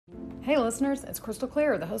Hey listeners, it's Crystal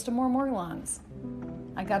Clear, the host of More Morgellons.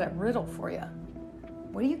 I got a riddle for you.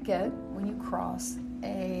 What do you get when you cross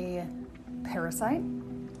a parasite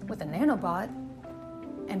with a nanobot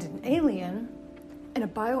and an alien and a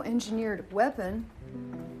bioengineered weapon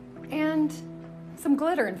and some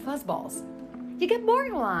glitter and fuzzballs? You get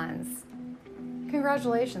Morgellons.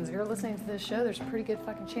 Congratulations, if you're listening to this show, there's a pretty good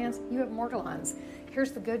fucking chance you have Morgellons.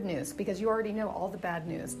 Here's the good news, because you already know all the bad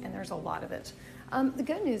news, and there's a lot of it. The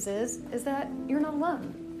good news is that you're not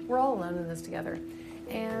alone. We're all alone in this together.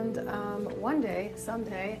 And one day,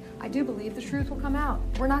 someday, I do believe the truth will come out.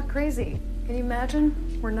 We're not crazy. Can you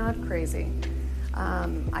imagine? We're not crazy.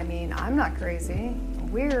 I'm not crazy.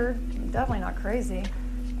 We're definitely not crazy.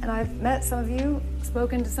 And I've met some of you,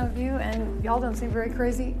 spoken to some of you, and y'all don't seem very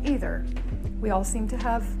crazy either. We all seem to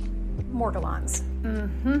have Morgellons.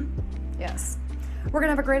 Yes. We're going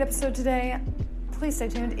to have a great episode today. Please stay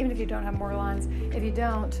tuned, even if you don't have Morgellons. If you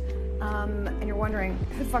don't, and you're wondering,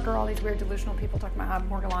 who the fuck are all these weird delusional people talking about how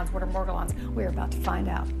Morgellons? What are Morgellons? We're about to find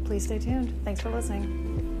out. Please stay tuned. Thanks for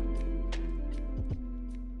listening.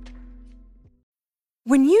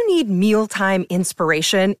 When you need mealtime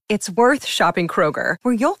inspiration, it's worth shopping Kroger,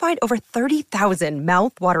 where you'll find over 30,000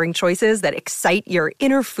 mouth-watering choices that excite your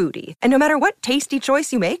inner foodie. And no matter what tasty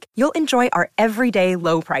choice you make, you'll enjoy our everyday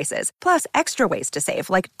low prices, plus extra ways to save,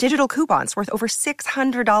 like digital coupons worth over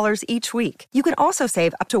 $600 each week. You can also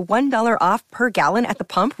save up to $1 off per gallon at the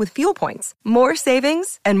pump with fuel points. More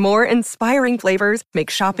savings and more inspiring flavors make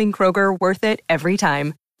shopping Kroger worth it every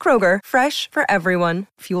time. Kroger, fresh for everyone.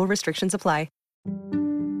 Fuel restrictions apply.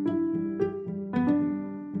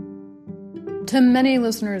 To many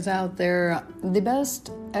listeners out there, the best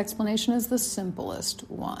explanation is the simplest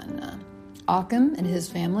one. Occam and his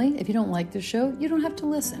family, if you don't like this show, you don't have to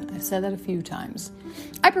listen. I've said that a few times.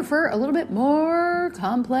 I prefer a little bit more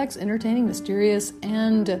complex, entertaining, mysterious,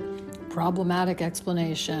 and problematic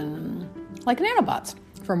explanation. Like nanobots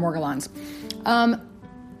for Morgellons.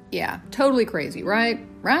 Yeah, totally crazy, right?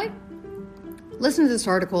 Right? Listen to this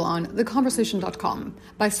article on theconversation.com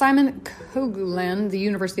by Simon Coghlan, the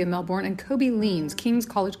University of Melbourne, and Kobe Leans, King's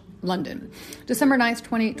College London, December 9th,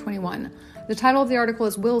 2021. The title of the article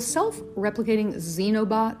is, Will Self-Replicating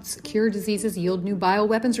Xenobots Cure Diseases, Yield New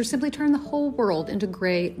Bioweapons, or Simply Turn the Whole World into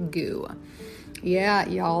Gray Goo? Yeah,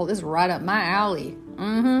 y'all, this is right up my alley.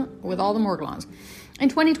 With all the Morgellons. In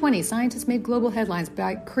 2020, scientists made global headlines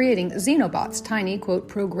by creating xenobots, tiny, quote,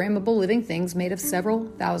 programmable living things made of several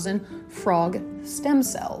thousand frog stem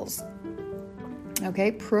cells.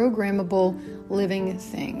 Okay, programmable living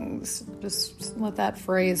things. Just let that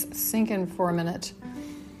phrase sink in for a minute.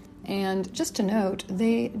 And just to note,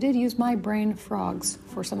 they did use my brain frogs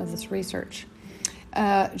for some of this research.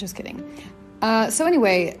 Just kidding. So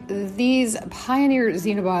anyway, these pioneer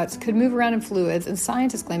xenobots could move around in fluids, and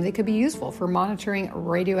scientists claim they could be useful for monitoring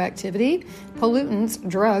radioactivity, pollutants,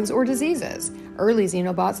 drugs, or diseases. Early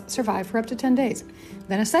xenobots survived for up to 10 days.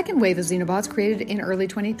 Then a second wave of xenobots created in early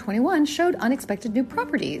 2021 showed unexpected new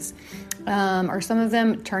properties. Are some of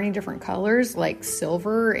them turning different colors, like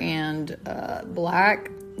silver and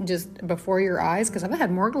black, just before your eyes? Because I've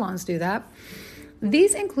had Morgellons do that.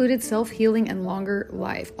 These included self-healing and longer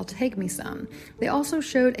life. I'll take me some. They also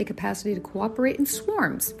showed a capacity to cooperate in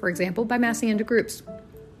swarms, for example, by massing into groups.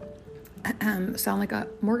 Sound like a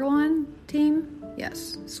Morgellon team?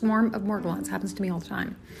 Yes, swarm of Morgellons. Happens to me all the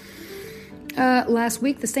time. Last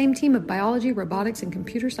week, the same team of biology, robotics, and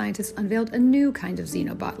computer scientists unveiled a new kind of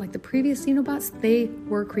xenobot. Like the previous xenobots, they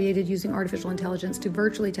were created using artificial intelligence to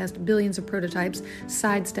virtually test billions of prototypes,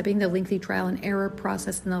 sidestepping the lengthy trial and error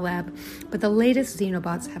process in the lab. But the latest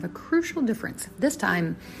xenobots have a crucial difference. This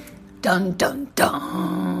time, dun dun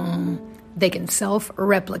dun, they can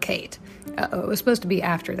self-replicate. Uh-oh, it was supposed to be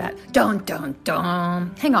after that. Dun dun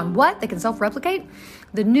dun. Hang on, what? They can self-replicate?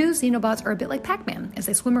 The new xenobots are a bit like Pac-Man. As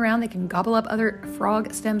they swim around, they can gobble up other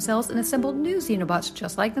frog stem cells and assemble new xenobots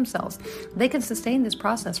just like themselves. They can sustain this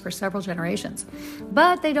process for several generations.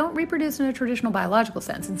 But they don't reproduce in a traditional biological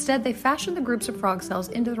sense. Instead, they fashion the groups of frog cells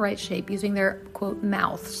into the right shape using their, quote,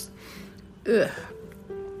 mouths. Ugh.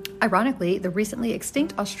 Ironically, the recently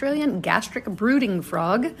extinct Australian gastric brooding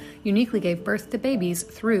frog uniquely gave birth to babies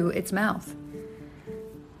through its mouth.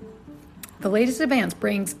 The latest advance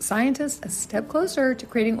brings scientists a step closer to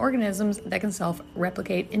creating organisms that can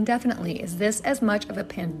self-replicate indefinitely. Is this as much of a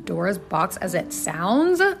Pandora's box as it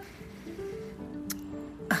sounds?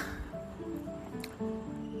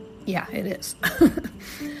 Yeah, it is.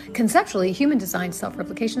 Conceptually, human-designed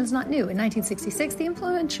self-replication is not new. In 1966, the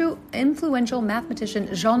influential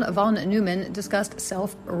mathematician John von Neumann discussed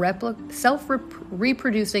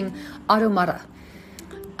self-reproducing automata.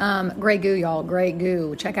 Grey Goo, y'all. Grey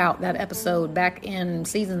Goo. Check out that episode back in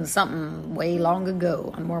season something way long ago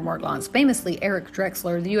on More Morglons. Famously, Eric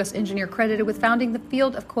Drexler, the U.S. engineer credited with founding the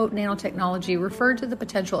field of, quote, nanotechnology, referred to the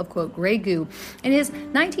potential of, quote, Grey Goo in his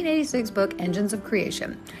 1986 book, Engines of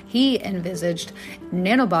Creation. He envisaged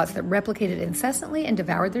nanobots that replicated incessantly and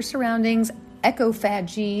devoured their surroundings.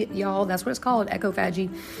 Ecophagy, y'all. That's what it's called, ecophagy.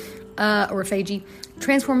 Or phagy,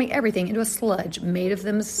 transforming everything into a sludge made of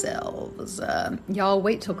themselves. Y'all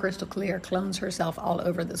wait till Crystal Clear clones herself all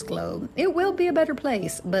over this globe. It will be a better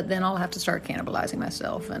place, but then I'll have to start cannibalizing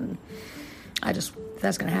myself, and if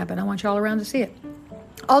that's going to happen, I want y'all around to see it.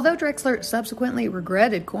 Although Drexler subsequently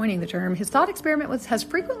regretted coining the term, his thought experiment has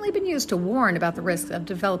frequently been used to warn about the risks of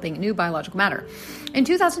developing new biological matter. In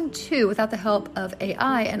 2002, without the help of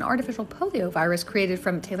AI, an artificial polio virus created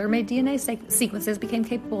from tailor-made DNA sequences became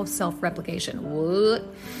capable of self-replication. What?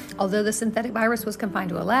 Although the synthetic virus was confined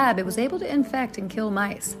to a lab, it was able to infect and kill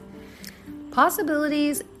mice.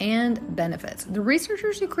 Possibilities and benefits. The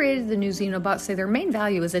researchers who created the new xenobots say their main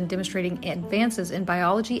value is in demonstrating advances in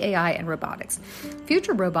biology, AI, and robotics.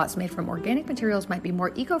 Future robots made from organic materials might be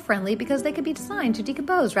more eco-friendly because they could be designed to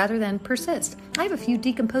decompose rather than persist. I have a few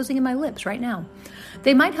decomposing in my lips right now.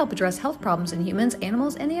 They might help address health problems in humans,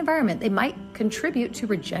 animals, and the environment. They might contribute to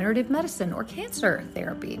regenerative medicine or cancer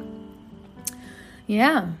therapy.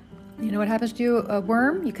 Yeah. You know what happens to a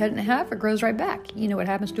worm? You cut it in half, it grows right back. You know what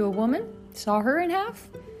happens to a woman? Saw her in half?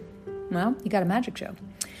 Well, you got a magic show.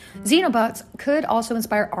 Xenobots could also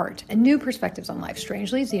inspire art and new perspectives on life.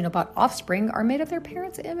 Strangely, Xenobot offspring are made of their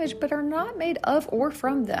parents' image, but are not made of or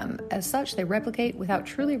from them. As such, they replicate without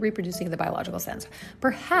truly reproducing in the biological sense.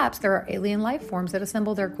 Perhaps there are alien life forms that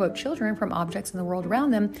assemble their, quote, children from objects in the world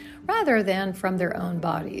around them, rather than from their own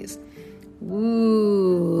bodies. Ooh,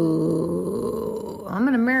 I'm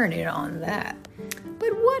going to marinate on that.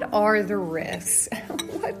 But what are the risks?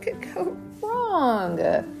 What could go wrong?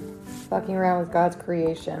 Fucking around with God's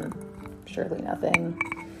creation. Surely nothing.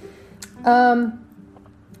 Well,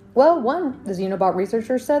 the Xenobot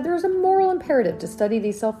researcher said there is a moral imperative to study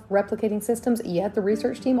these self-replicating systems, yet the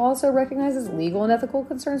research team also recognizes legal and ethical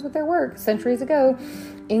concerns with their work. Centuries ago,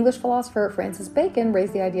 English philosopher Francis Bacon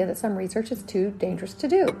raised the idea that some research is too dangerous to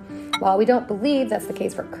do. While we don't believe that's the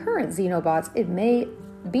case for current Xenobots, it may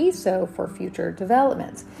be so for future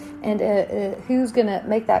developments. And who's going to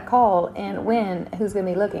make that call and when? Who's going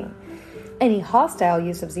to be looking? Any hostile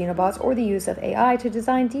use of Xenobots or the use of AI to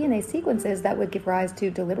design DNA sequences that would give rise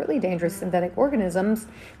to deliberately dangerous synthetic organisms,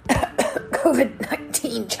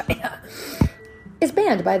 COVID-19 China, is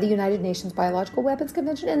banned by the United Nations Biological Weapons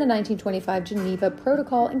Convention and the 1925 Geneva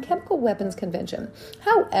Protocol and Chemical Weapons Convention.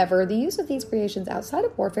 However, the use of these creations outside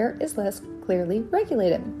of warfare is less clearly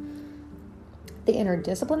regulated. The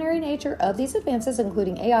interdisciplinary nature of these advances,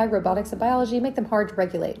 including AI, robotics, and biology, make them hard to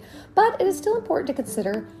regulate. But it is still important to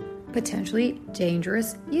consider potentially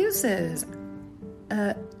dangerous uses.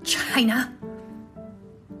 China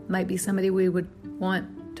might be somebody we would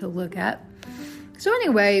want to look at. So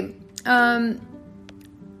anyway,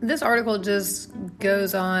 this article just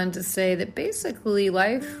goes on to say that basically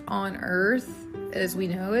life on Earth, as we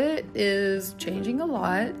know it, is changing a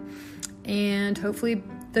lot. And hopefully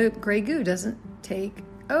the Grey Goo doesn't take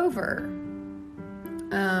over.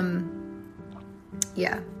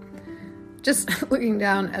 Just looking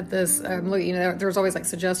down at this, there's always like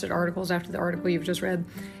suggested articles after the article you've just read.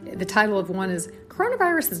 The title of one is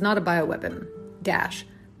Coronavirus is not a bioweapon,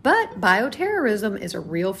 but bioterrorism is a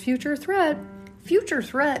real future threat. Future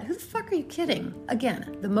threat? Who the fuck are you kidding?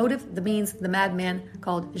 Again, the motive, the means, the madman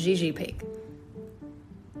called Xi Jinping.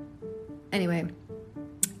 Anyway,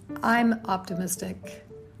 I'm optimistic.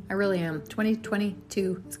 I really am.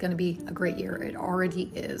 2022 is going to be a great year. It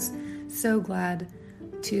already is. So glad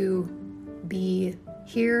to be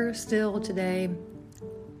here still today,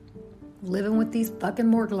 living with these fucking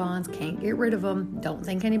Morglons. Can't get rid of them. Don't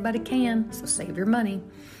think anybody can, so save your money.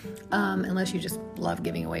 Unless you just love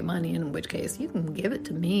giving away money, in which case you can give it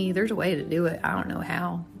to me. There's a way to do it. I don't know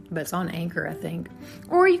how, but it's on Anchor, I think.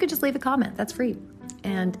 Or you could just leave a comment. That's free.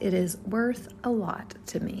 And it is worth a lot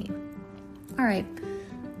to me. All right.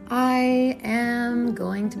 I am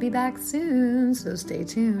going to be back soon, so stay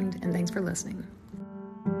tuned, and thanks for listening.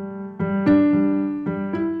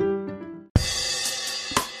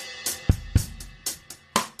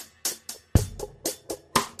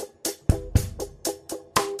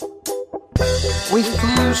 We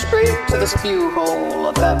flew straight to the spew hole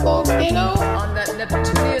of that volcano on that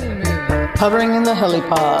Neptunian moon, hovering in the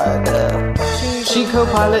helipod. She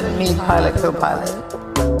co-pilot and me pilot co-pilot.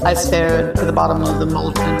 I stared to the bottom of the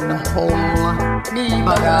molten hole. Me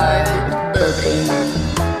bug-eyed, burning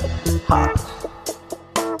hot.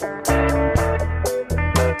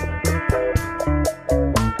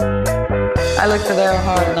 I looked at her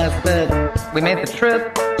hard and I said, we made the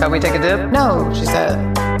trip. Shall we take a dip? No, she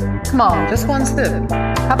said. Come on, just one sip.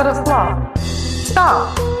 How about a flop?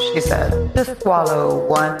 Stop, she said. Just swallow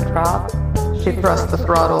one drop. She thrust the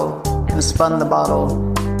throttle and spun the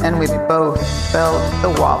bottle, and we both felt the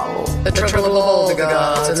wobble. The trouble of all the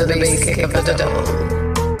gods and the base kick of the devil.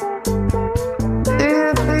 Do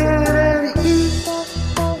you feel that heat?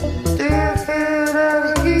 Do you feel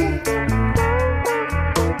that heat?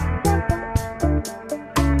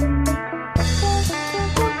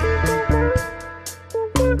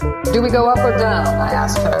 Do we go up or down? I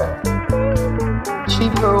asked her. She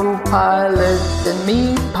co-pilot and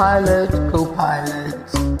me pilot, co-pilot.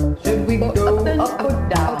 Should we go up or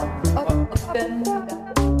down? Up and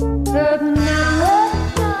down.